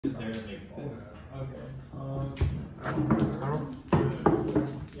Is there to make balls. Okay.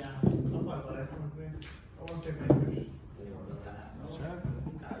 Yeah. That's my life. I want to take vanquish.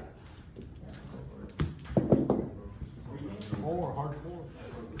 4, hard 4.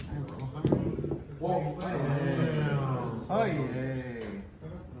 Whoa. Damn. Oh, yeah.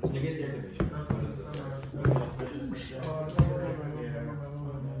 You get the activation.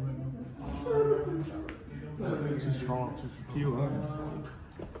 Too strong, too cute, huh?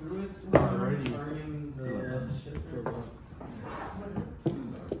 Already.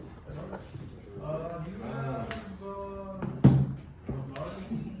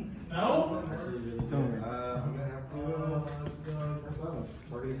 No? I'm gonna have to.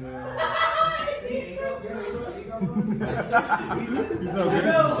 Targeting He's so good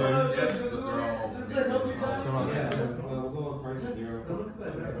at this game. we'll go target 0.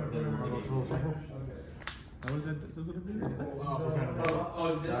 What was it? This is what it is?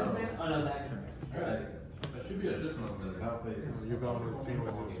 Oh, this is man? Oh, no, that. That should be a shit ton of them. Yubel was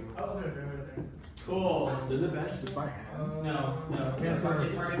feeling Cool. Does it vanish the fight? No. Yeah, It's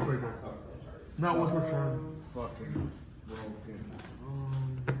target. Not what's return. Fucking broken.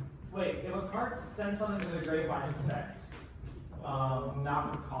 Wait, if a card sends something to the grave by effect,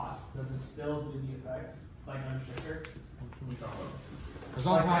 not for cost, does it still do the effect? Like unrestricted?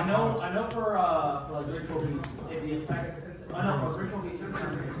 Like, I know for like ritual beats, if the effect is, I know for ritual beats, it's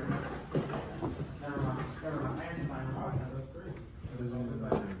unrestricted. Never mind. I actually find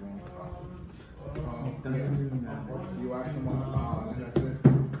You act them on, and that's it.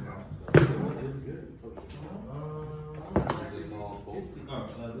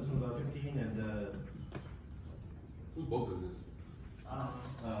 This one's 15 and Whose book is this?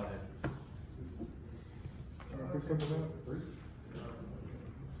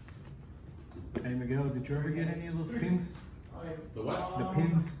 Hey Miguel, did you ever get any of those pins? The what? The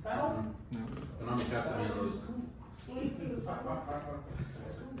pins? No. Konami Chapter 8 is. What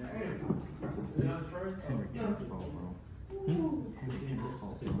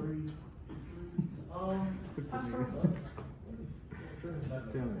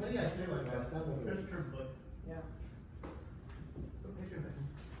do you guys say like that? Yeah. So patronizing.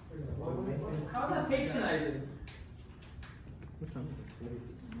 How's that patronizing?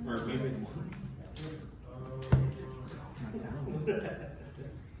 or maybe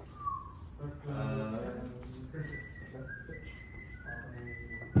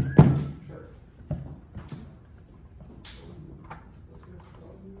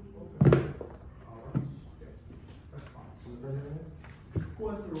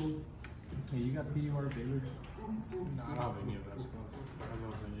Hey, you got PUR Baylors? No, I don't have any of that stuff. I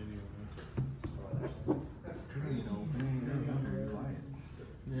don't have any of it. That's crazy.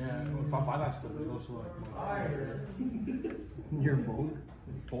 Yeah, well, if I buy that stuff, it goes to like your bulk.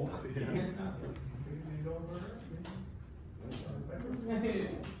 Bulk? Yeah.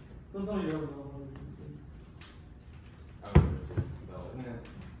 Don't tell me you're over.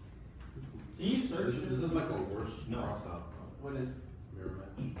 Do you search? This is like a worse cross out. What is? Mirror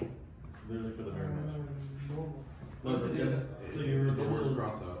match. literally for the mirror match. No, So it's a worse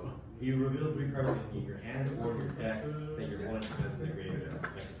cross out. You reveal 3 cards in your hand or your deck that your opponent has in the graveyard,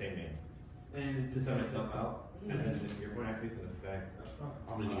 like the same names. And To sum itself out, and then if your opponent activates an effect,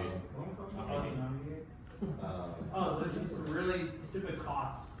 How many game? oh, they're just really stupid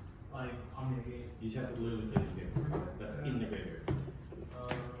costs, like Omnigate. You just have to literally play these games. That's in the graveyard.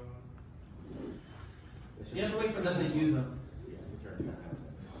 You have to wait for them to use them. Yeah, it's a turn.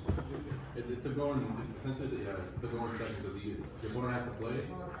 It's a going, essentially, yeah, it's a going second because your opponent has to play,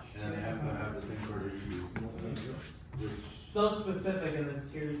 and they have to have the same card as you do. Which, So specific in this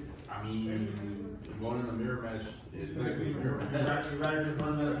tier. I mean, going in a mirror match is exactly a mirror match. You'd rather just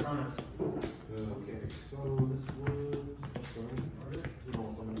run the front. Okay, so this was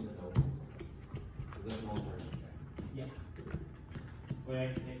almost something that helps. So that's most turns. Yeah. Wait, I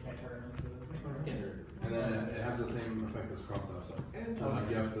can't catch her into this. And then it has the same effect as cross out. So like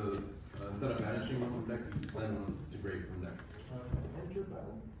you have to, instead of banishing one from deck, you send one to grave from deck. Enter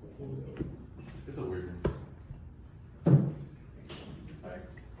battle. It's a weird one.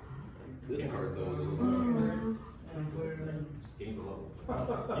 This card though is a little Gains a level.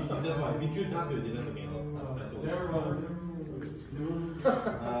 That's why, if you choose not to, it doesn't gain a level. That's what Never mind.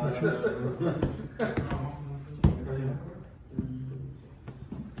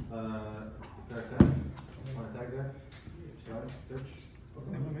 Attack. Want to attack that? Slide, search. What's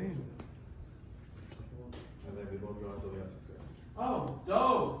the name of me? And then we both draw until we have 6 cards. Oh,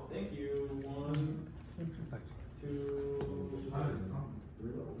 dope. Thank you. 1, 2,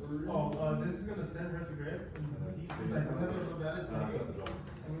 3 levels. Oh, this is gonna send her to grave. Like, whenever it's so bad, it's So like, the draws.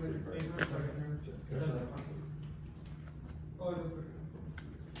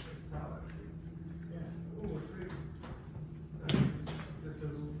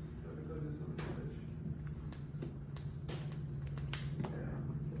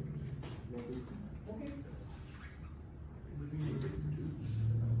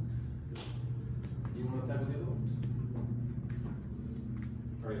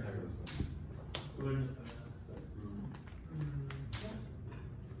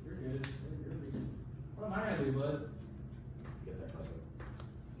 to, bud. Get that cost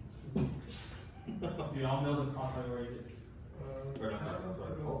Dude, I'll know the cost I already did. Or not, I'm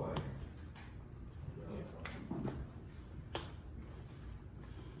sorry, qualify.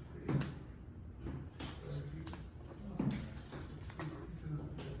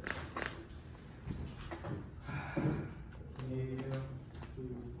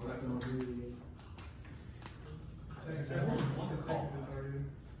 What happened over here? What's it called?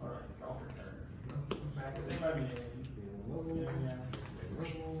 Alright, draw for turn. Back Think about me. Yeah.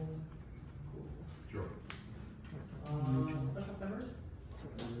 Sure. Special favor?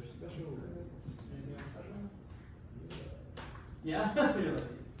 Special. Anything else special? Yeah. You're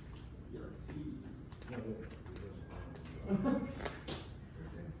like, see.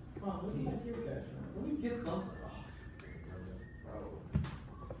 Come on, look at my tear cash. Let me get something.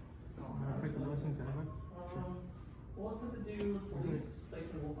 Well, it's something to do with police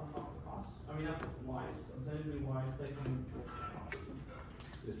placing wolf on top of the cost. I mean, not wise. I'm saying to be wise, placing wolf on cost.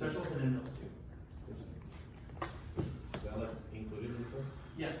 Specials and in those too. Is that like included in the book?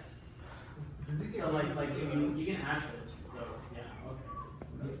 Yes. So like you can ask it. So yeah, okay.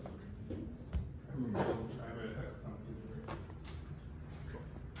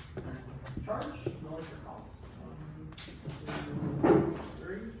 Charge, no extra cost. 1, 2,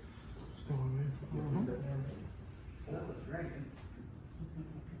 3. That's what's drinking.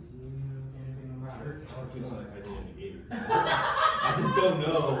 Anything on that? I feel like I didn't negate it. I just don't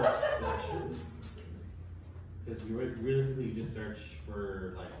know if I should. Because you realistically you just search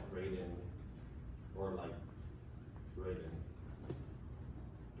for like Raiden or like Raiden.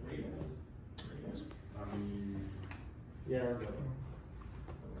 Raiden? I mean, Yeah, that's what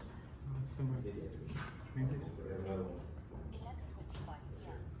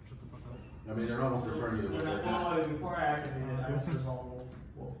I mean, they're almost returning to the Oh, before I activate it, I have to resolve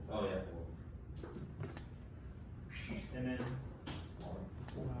wolf. Oh yeah. And then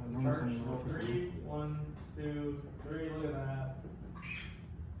charge, roll 3, 1, 2, 3, look at that.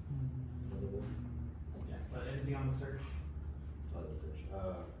 Yeah, but anything on the search? Oh, the search.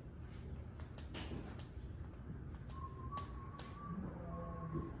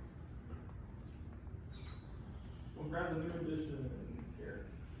 We'll grab the new edition here.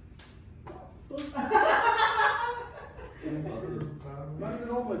 Not even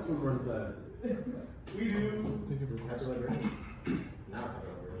all Plex one runs that. We do. Happy Library? Now Happy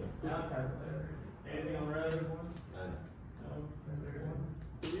Library. Now it's hard to play. Anything on red?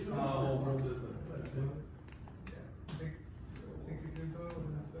 No. Oh, I think 62 total.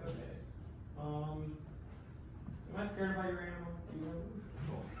 Am I scared about your animal?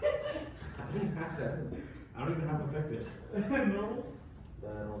 I don't have that. I don't even have effective. Normal?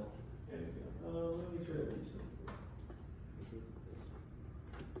 That was. Let me try to reach this.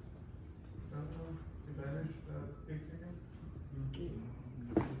 Advantage, big chicken.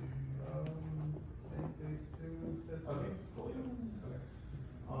 Okay, cool. Okay.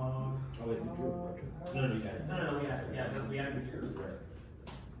 Oh wait, you drew a fortune. No, you had it. No, we had it. Yeah, we had it here. Right.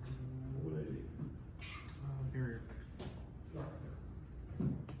 What did I do? Barrier.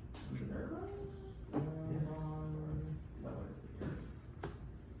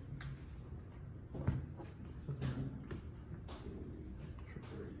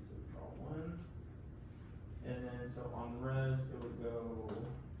 And then, so on res, it would go.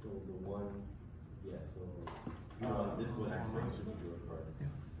 So the one, yeah, so you want this would activate if you drew a card.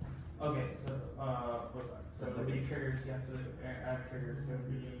 Okay, so, what's that? So it would be triggers, yeah, so add triggers, so it would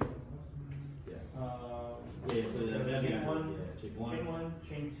be, Yeah. yeah, So that'd be chain after, one, yeah, chain 1,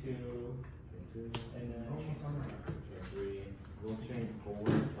 chain 2, Chain two, and then chain three. We'll chain 4,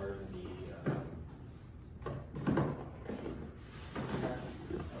 pardon the, the other one.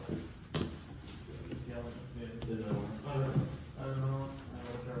 I don't know,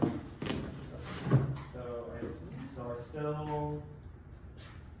 so I still,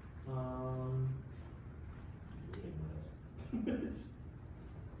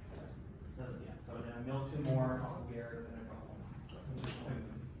 so then I mill 2 more, I'll Garrett, and I draw 1.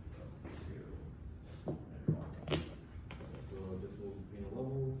 So this will be in a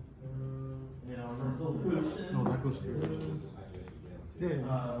level. You know, resolution. No, that goes through. So chain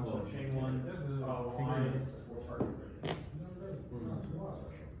 1, lines, will target rating.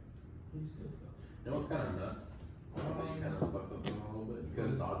 You know what's kind of nuts? That you kind of fucked up on a little bit. You could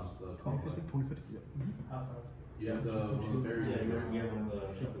have dodged the call. 2050, yeah. How so? You have the one of the fairies. Yeah, right? we have one of the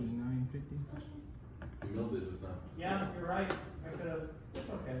shuttles. 5950. You milled it just now. Yeah, you're right. I could have. It's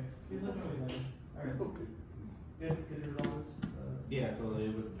okay. He's looking at me later. Alright. It's okay. Good results. Yeah, so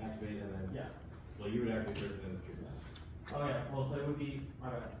it would activate and then. Yeah. Well, you would activate first and then it's triggers. Oh yeah. Well, so it would be.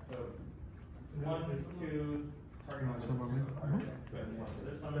 My bad. So 1, 2, target You want some of me?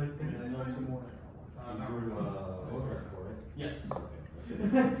 This summon is And then gonna two more. You drew, Overcard for it. Yes.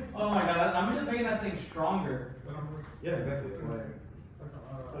 Oh my god, I'm just making that thing stronger. Yeah, exactly. It's like,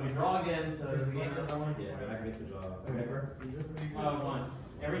 So we draw again, so does it gain another one? yeah, so activates the draw. How many cards? 1.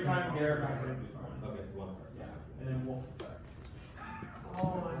 Every time Garrett activates 1. Okay, so 1 card. Yeah, and then wolf effect.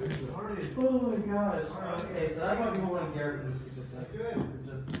 Oh, I just started. Oh my gosh. Okay, so that's why people want Garrett in this stupid thing. Good. It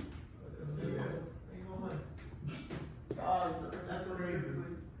just. God, That's crazy.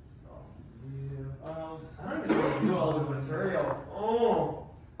 I don't even know what to do all this material. Oh!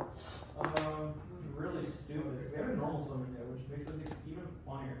 This is really stupid. We haven't normal summon yet, which makes us even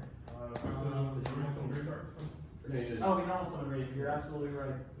funnier. Yeah. Oh, we normal summon already. You're absolutely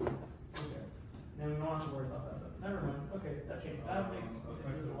right. Okay. Then we don't have to worry about that though. Never mind. Okay, that changed. That makes this a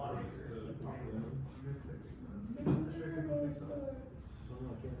lot easier.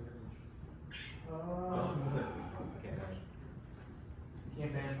 I can't damage. You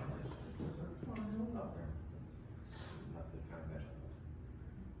can't ban from it. Not there. Not the kind of match.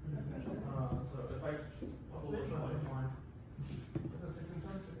 So if I pull this lifeline.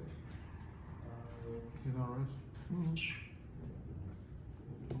 You know, rest.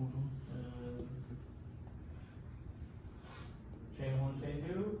 Chain 1, chain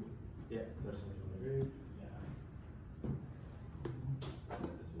 2. Yeah, starts from the grave.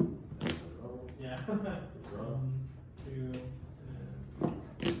 Yeah. This one. Draw. 1, 2, and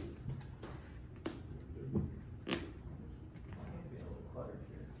it's a little cluttered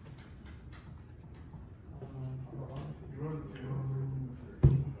here. You run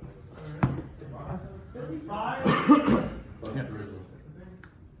 55? Plus the original.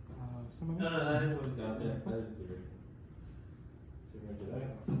 Some of No, me? that is what. That is the grave. So we're gonna do that.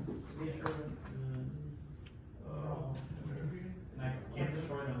 Yeah, sure. And I can't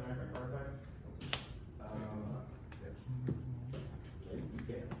destroy them, right? By card effect. Yeah, you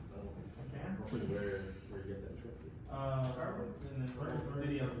can. I can. Where you get that trick. And then for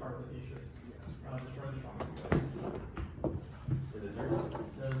the other part with Aegis. Destroy the strong. For the turn.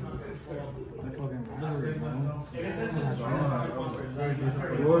 Says not control. I fucking remember it, man. If it says destroy the strong monster, Very that's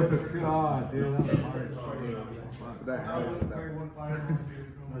disappointed. not Good God, dude, that Yeah, was it says hard. destroy the strong. That happens.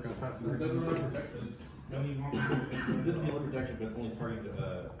 I got past There's no protection. This is the only protection, but it's only targeted,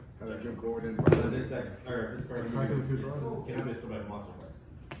 Gotta jump forward and this deck, or this card Target is, two draws. cannot be destroyed by monster effects.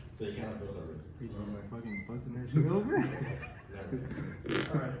 So you cannot go servers. People like fucking buzzing their shit over.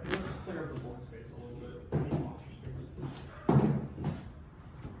 Alright, let's clear up the board space a little bit. We need monster space.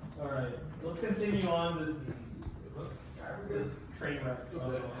 Alright, let's continue on this train wreck. I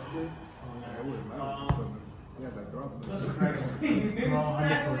wouldn't mind something. Yeah, that drop. Such a dragon. Well, I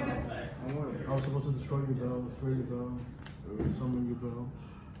guess we're- I would. I was supposed to destroy your bell, destroy your bell, summon your bell,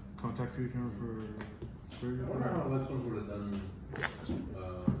 contact fusion for I wonder how this one would have done,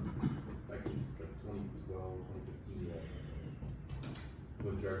 like 2012, 2015,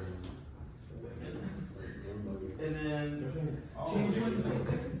 with Dragon. And then Change change one.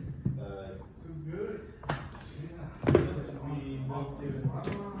 Too good. We move to.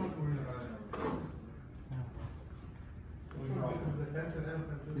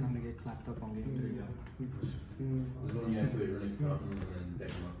 I'm gonna get clapped up on game 3 now. This one you activate running fountain and then deck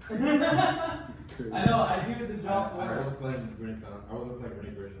them up. I know, I do the job I for was playing Running Fountain. I wasn't playing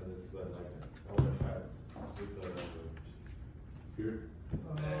Running version of this, but like I want to try it with the Here.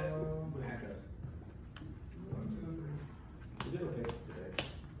 with hand traps. You did okay today.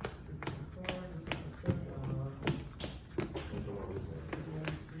 There's no more losing.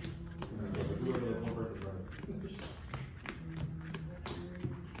 Yeah, but whoever the one person running.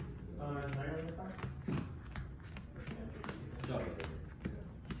 No,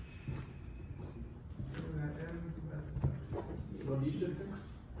 What do you shift?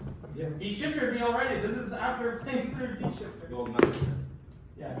 yeah. He shifted me already. This is after playing through D-shifter. Well, not this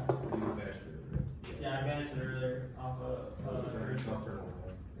Yeah. You banished it. Yeah, I banished it earlier off of Turn one.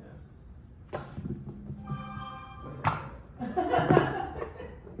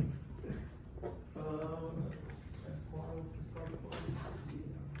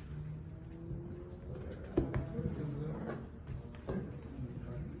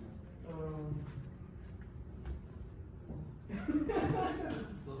 This is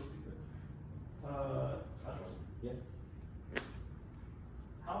so stupid. Special. Yeah,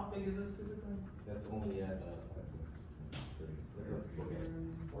 How big is this stupid thing? that's only at 30. That's a 4K.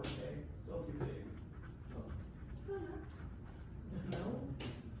 4K. Still too big. No?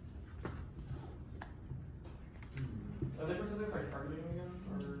 Are they protected by targeting again?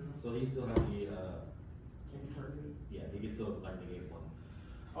 Or So he still has the can you target it? yeah, he can still like negate one.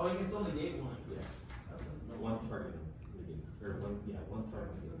 Oh, you can still negate one. Yeah. That's a- One target negate. Or one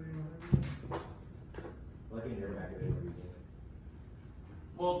target negate. Like in your activate everything.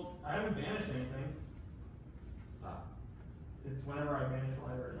 Well, I haven't banished anything. Ah. It's whenever I banish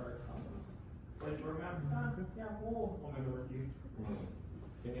library art. Wait, we're yeah, cool. I'll make it work you.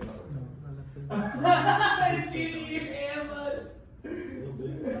 Think about it. I see it in your hand, bud. A little bit.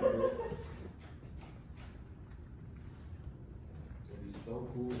 It'd be so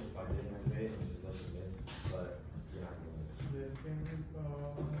cool if I didn't activate and just let you miss, but you're not gonna miss.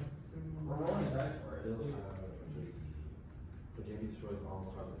 We're rolling dice for it. Still, the JB destroys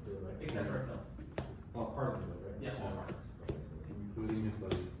all cards on the field, right? Except for itself. All cards on the field, right? Yeah, all cards. Okay, so Including his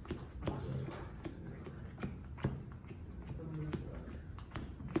buddies.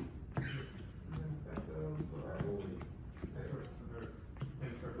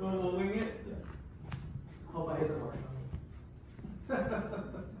 We'll wing it. Hope I hit the mark.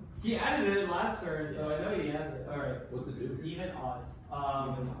 He added it last turn, so I know he has it. Alright. What's it do? Even odds.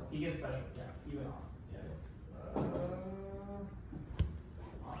 Even odds. He gets special. Yeah, even odds. Yeah.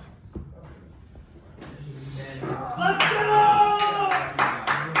 Odds. Let's go!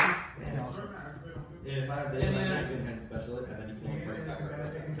 If I have this, And I then- can special it, and then you can only break that card.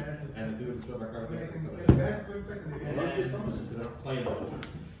 And the dude destroy my card. Why don't you summon it? Because I don't play it.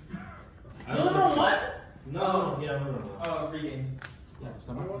 No, what? No, yeah, no. Oh, regain.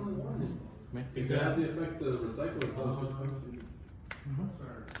 Why one? Because Because the effect to recycle itself.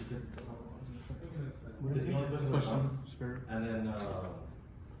 Because it's What is the only special Question. once. Spirit. And then,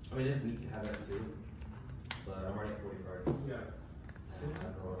 I mean, it's neat to have that too. But I'm already at 40 cards. Yeah. And I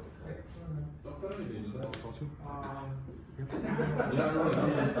don't know what to cut. Don't put anything, just that. Culture. You know,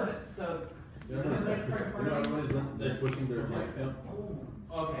 everybody's So, they're pushing their life down.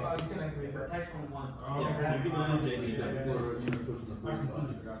 okay. You can activate that. Protection once. Yeah, you can only JB People that. are even pushing the 45.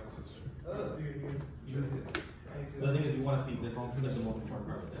 The thing is, you want to see this. This is like the most important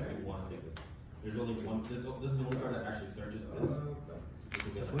card of the deck. You want to see this. There's only one. This is the only card that actually searches this.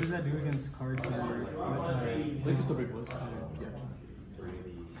 What does that do against cards that are like it's the big ones?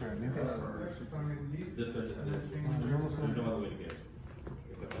 This searches this. There's no other way to get it.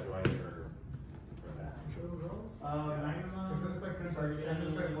 Except that right or that. So it is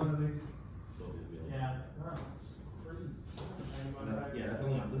the only. Yeah. That's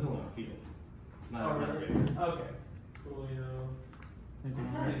only this is only on field. Not Oh, not really? great. Okay. Coolio. I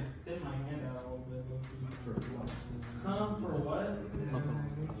kind of thin my hand out a little bit. For what? For what?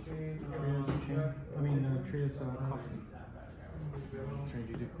 I mean, Trios coffee. Change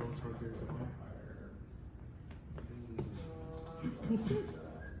you did close right there.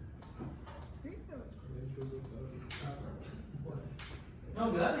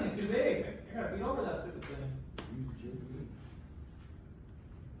 No, but that thing is too big. I gotta beat over that stupid thing.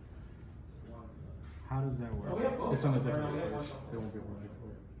 How does that work? Oh, we have both. It's on a Or no, different we have page. one. They won't be able to make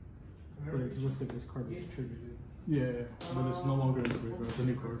it. But it's just like this card is attributed. Yeah, but it's no longer in the graveyard. It's a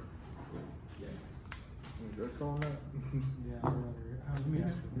new card. Yeah. Good call on that. Yeah, let me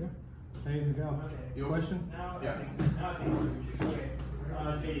ask you. There you go. You- Question? Now I Yeah. think. Okay.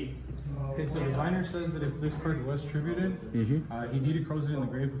 JD. Okay, so designer says that if this card was tributed, he decrows it in the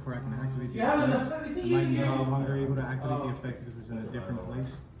grave before I can activate the You have effect. enough. Am I no longer able to activate the effect because it's in a different place?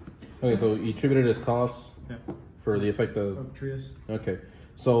 Okay, so you attributed his cost Yeah. for the effect of. Of Trios. Okay,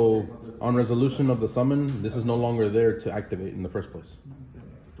 so on resolution of the summon, this is no longer there to activate in the first place.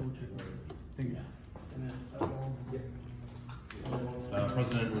 Double check. Thank you.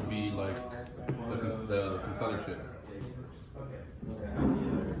 President would be like the consultorship. Okay.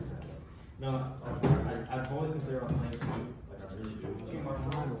 No, I've always considered on playing two. Like I really do. Two more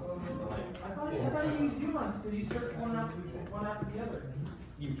But like I thought you used two runs because you search one after the other.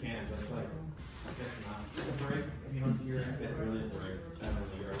 you can, but it's like I guess not. It's a break if you don't see your. It's really a break. I don't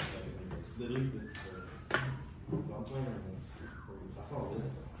know you're like at least this is for. So I'm playing. I saw this.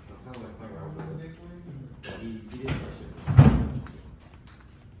 I'm kind of like playing around with this. But he did that shit.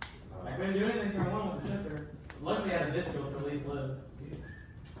 I couldn't do anything turn one with the shifter. Luckily I had a disco to at least live.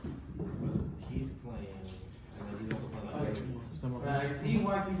 He's playing, and then he's also playing like. But I see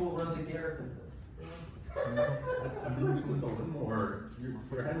why people run the Garrett in this. I believe this is the one where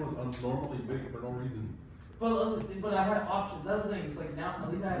your head was abnormally big for no reason. But I had options. That's the thing. It's like now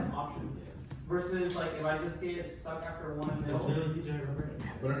at least I have options. Versus like if I just get stuck after one It's mill. literally TJ Robert.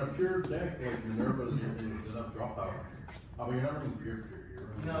 But in a pure deck, like Minerva is enough dropout. I mean, you're not running pure.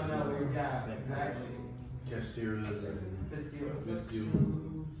 You're running Yeah, exactly. Gestiras and This deal.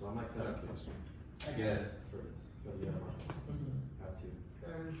 So I might cut out this I guess. for the other one. Have two.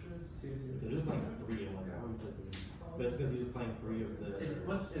 He was playing three. I'm like, how would you play three? But it's because he was playing three of the. It's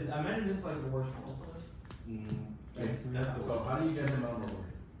I imagine this is like the worst normal summon. Hey, That's the so how do you get him out normally?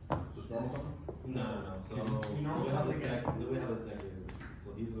 Just normal something? No. So You normal the way how something this deck, the way how this deck is,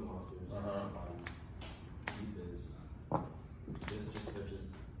 so these are the monsters. Bodies. Keep this. This just searches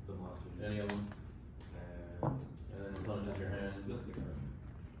the monsters. Any of them? And And then you punch your hand. this is the card.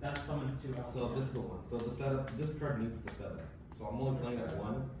 That's summons 2 out. So this is the one. So the setup. This card needs the setup. So I'm only playing at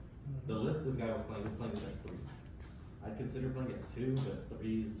 1. The list this guy was playing this at 3. I'd consider playing at 2, but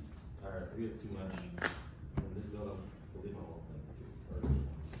 3 is too much. And this build, I believe I'm only playing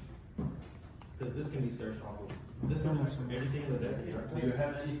 2. Because this can be searched off of. This searches everything in the deck. Do you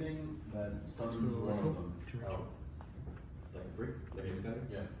have anything that summons one of them out? Like a freak? Like an extender?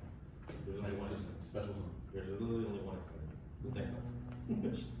 Yeah. There's only one Just extender. special summon. There's literally only one extender. This deck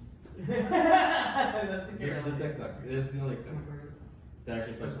sucks. That's a good The deck sucks. It's the only extender. That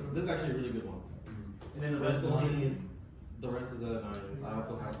actually special. This is actually a really good one. And then the rest But of the the rest is a 9. I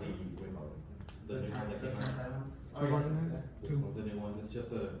also have the what do you call it? The new one that came out. Oh, yeah. This one, the new one. It's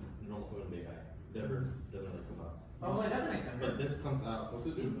just a normal summon big guy. Never doesn't really come out. I was like, that's an extender. But this comes out. What's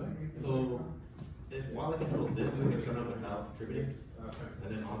it do? So while I control this, I can turn up without tributing. And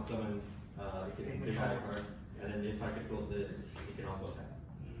then on summon, it can big guy card. And then if I control this, it can also attack.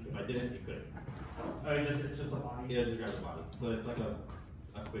 If I didn't, it couldn't. Oh, it's just the body. Yeah, just grab the body. So it's like a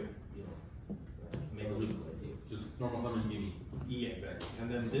quick, make a loose play. Just normal summon gimme. Yeah, exactly. And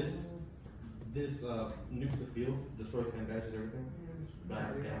then this nukes the field, destroys hand badges, everything. But I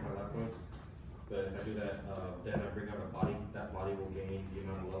have my life points. But if I do that, then I bring out a body. That body will gain the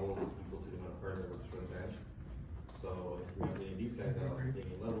amount of levels equal to the amount of cards that will destroy the badge. So if we bring these guys out, they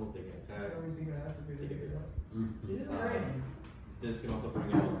gain levels, they gain attack, they get big out. This can also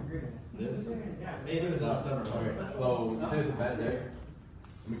bring out this. Anything that's outside of Okay, so you say it's a bad day.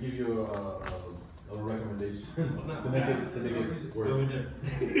 Let me give you a recommendation to make it What we worse. did.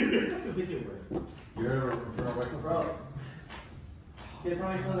 To make it worse. You ever return a record? Bro. Get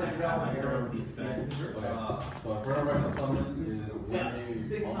somebody to like grab my Remember these facts. Okay, so a Inferno Record summon is when Yeah, a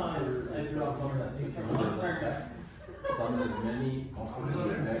 6 monster times. is drawn summon that takes your attack. Summon as many monsters in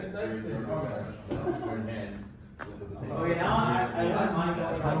your deck during your turn hand with the same. Okay, now I wouldn't mind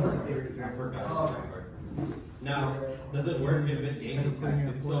going on something. I forgot. Now, does it work if it gains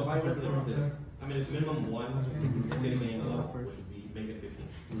attack? So if I went with this, I mean, if minimum 1 is getting gain a level, which would be make it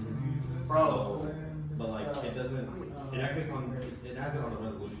 15. Bro. But like, it doesn't, it activates on, it adds it on the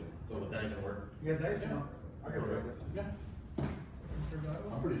resolution. So would that even work? You got dice? Yeah. I got dice. Yeah.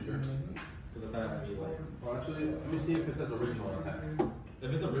 I'm pretty sure. Because if that would be like, Well, actually, let me see if it says original attack. if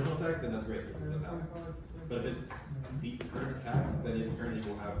it's original attack, then that's great because it's 1,000. But if it's the current attack, then it currently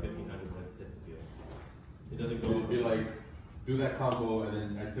will have 1,500 when it hits the field. It doesn't It would go. be like, do that combo and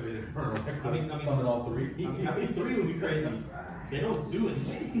then activate it. I mean, summon all 3. I mean, 3 would be crazy. They don't do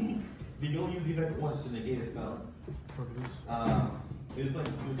anything. They only use the effect once to negate a spell. We just play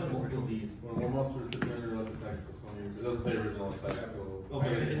multiple of these. Well, more monsters, 1,500 less attack for some reason. It doesn't say original attack, so.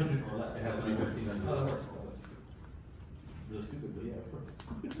 Okay, 800 or less. It has to be 1,500. Oh, that works. It's really stupid, but yeah, it works.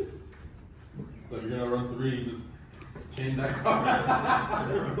 So if you're gonna run 3, just chain that card.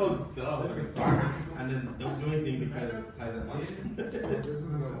 It's so dumb. And then don't do anything because it ties that money. This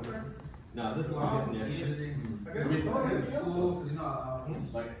is another. No, this is last in the extra. I mean,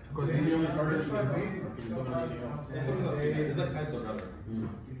 like, because you're the only target you can summon, or can you summon anything else? It's like ties the brother.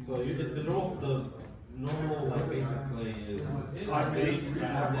 So the normal like basic play is you have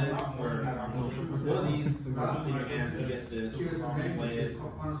this or one of these in your hand to get this. You play it. You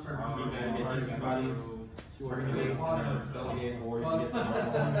can get 60 bodies. Target negate, spell negate, or you can get the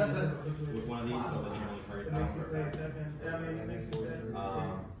normal one with one of these so that you only target that.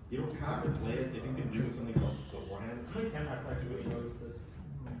 You don't have to play it if you can do something else beforehand. How many 10 I play really go with this?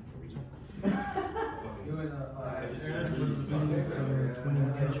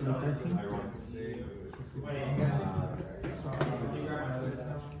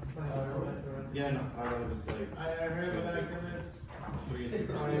 Yeah, no, I rather just play. I heard about that 10 minutes. 3 is 2 You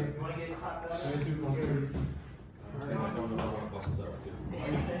wanna get top that? I don't know if I want to bust this up too. Are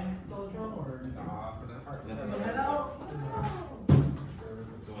you staying still strong or? Nothing out?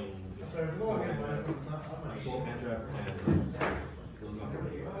 going. Sorry, we'll go again, but Like 12 hand traps and those on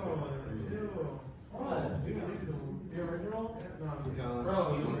What? The original? Bro,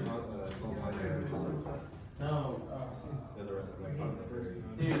 No. and the rest is like something first.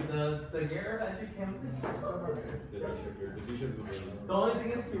 Dude, the Garrett actually comes in. The D-shirt would be. The only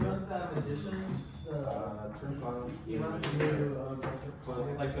thing is he runs that magician. Turn files. He runs the new. So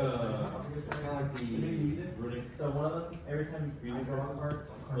it's like kind of like the runic. So one of them, every time you draw a card,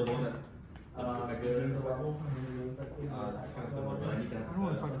 Or the one that gains a level. And then it's kind of similar, but you can have to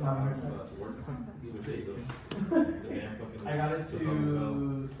work. Either way, though. I got it to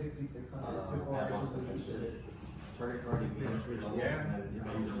 6,600 before I lost just the deleted it. target card gains 3 levels, and then if I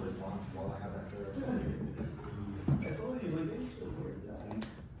use it with once while I have that there, I told you, like,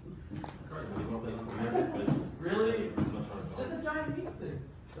 really? Just a giant meat stick.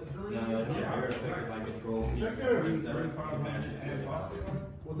 That's really No, it's a fire effect if I control the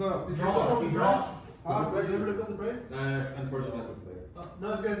What's up? You draw. Did you ever look up the price? Unfortunately, that's what player. No,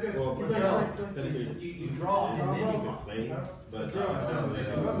 it's good, it's good. Well, Keep you playing, draw. play, play. Technically, You draw. it's and then maybe you good play, but Draw.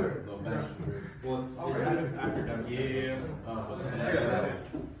 well, it's Alright. it happens after damage.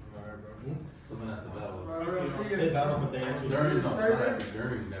 Someone has to battle. They battle, but they actually During damage.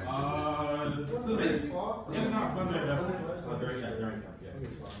 If not Sunday, definitely. during time, yeah.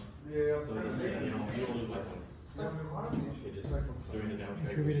 Yeah, So you only lose like once. It just during the damage.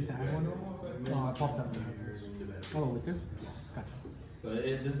 Attributed to add one? Oh, I popped up. Oh, with this? Gotcha. So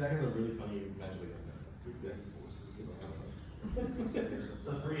this deck has a really funny magic against that. It's kind of fun. So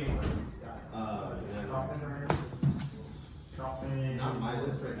 3 inches. Dropping. Not my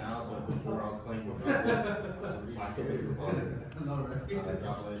list right now, but before I was playing with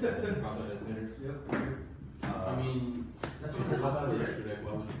Droplet, hitters. I mean, if you're left for the extra deck,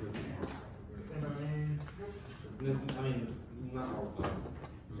 why would you put it? I mean, not all the time.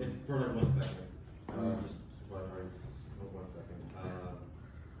 It's for like 1 second. Just whatever, it's 1 second.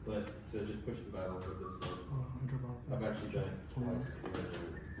 But to just push the battle with this one, I've actually done it twice.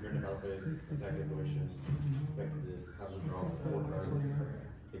 You're in the battle phase, attack information, expected this, have them draw 4 cards.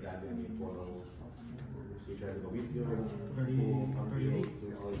 The guy's gonna be 4 levels. So you guys have a weak skill, full, unfield, to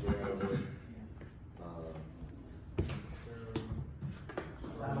all these way out of it.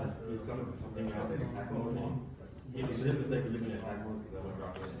 He summons something out in attack mode. He made a mistake of leaving it in attack mode because I went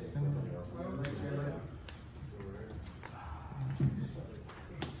drop it and something else. I'm just gonna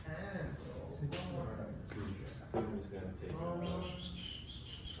take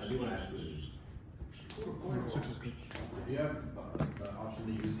I do want to add boost. If you have the option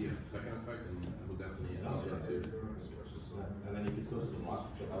to use the second effect, then I would definitely use it too. And then you can still lock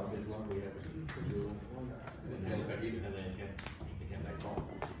the battle phase one where you have to do And then if I get it, and then it can't back call.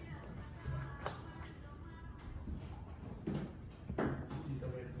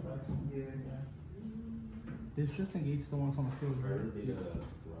 This just negates the ones on the field, I right? really need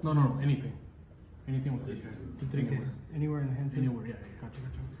a No, anything. Anything with 3 Ks. Anywhere in the hand. Anywhere, yeah, gotcha.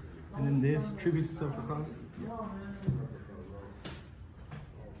 And then this tributes itself across.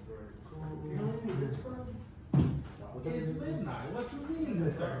 It's midnight. What you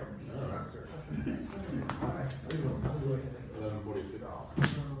mean, sir? 11:46.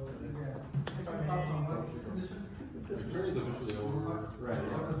 Your turn is officially over. Right.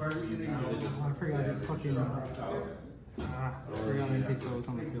 I forgot to fucking. I forgot to take those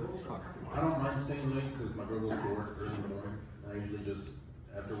on the field. Fuck. I don't mind staying late because my girl goes to work early in the morning. I usually just,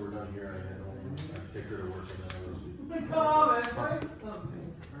 after we're done here, I head home, I take her to work and then I go to sleep.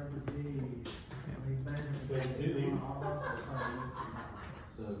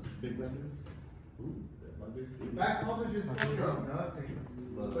 The big blender? Back home is just nothing. How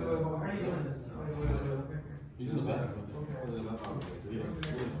are you doing this? He's in the back.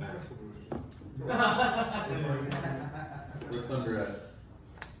 Where's Thunder at?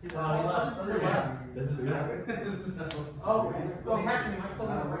 This is good. Oh, catch me, I'm still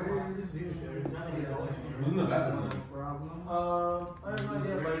not He's in the bathroom. I have no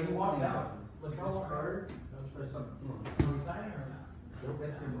idea, but he walked out. Like, how hard? Or something. Are we signing or not?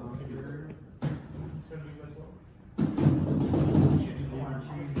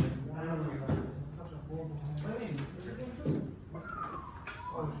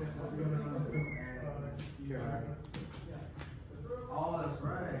 Oh, that's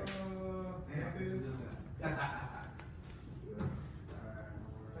right.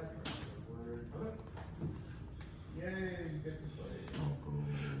 Yay, you get to play.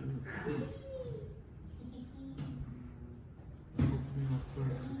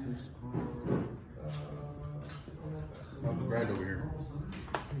 How's the grind over here?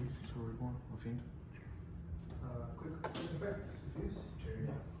 Quick effects.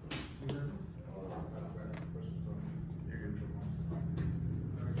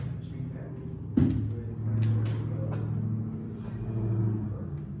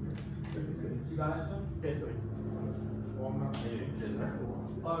 You got it, son? Basically. Well, I'm not.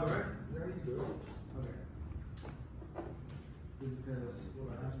 Oh, right? There you go. Okay. Because what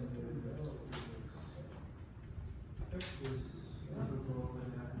I have to do is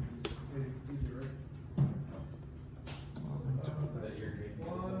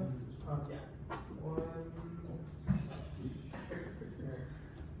Yeah.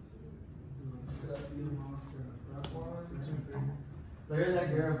 There is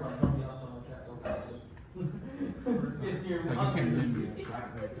that girl, but nobody else on that. If you're Like you can't limit me.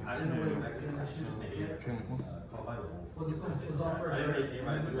 I didn't know what exactly I should just make it. Call by the whole. Well, this one's all I didn't really think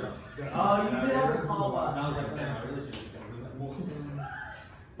about it too much. Oh, you did have to call us. And I was like, damn, I really should just go.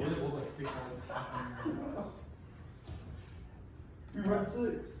 You only woke like 6 hours. You run 6.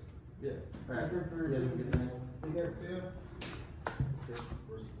 Yeah. Right. Yeah, we get that. Yeah. Okay,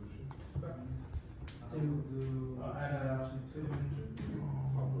 resolution. Two.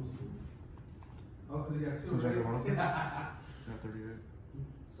 Oh, cause you got 2 Does that go on? rates. Yeah, 38.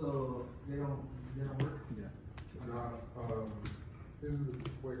 So they don't work. Yeah. This is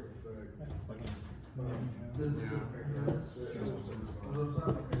a wake effect. This is Yeah. okay, so then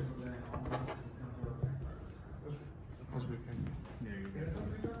That's good. Yeah, you're good.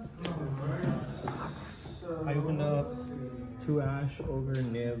 So I opened up 2 Ash, Ogre,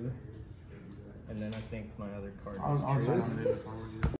 Nib, and then I think my other card I'll is sign Trees. on this.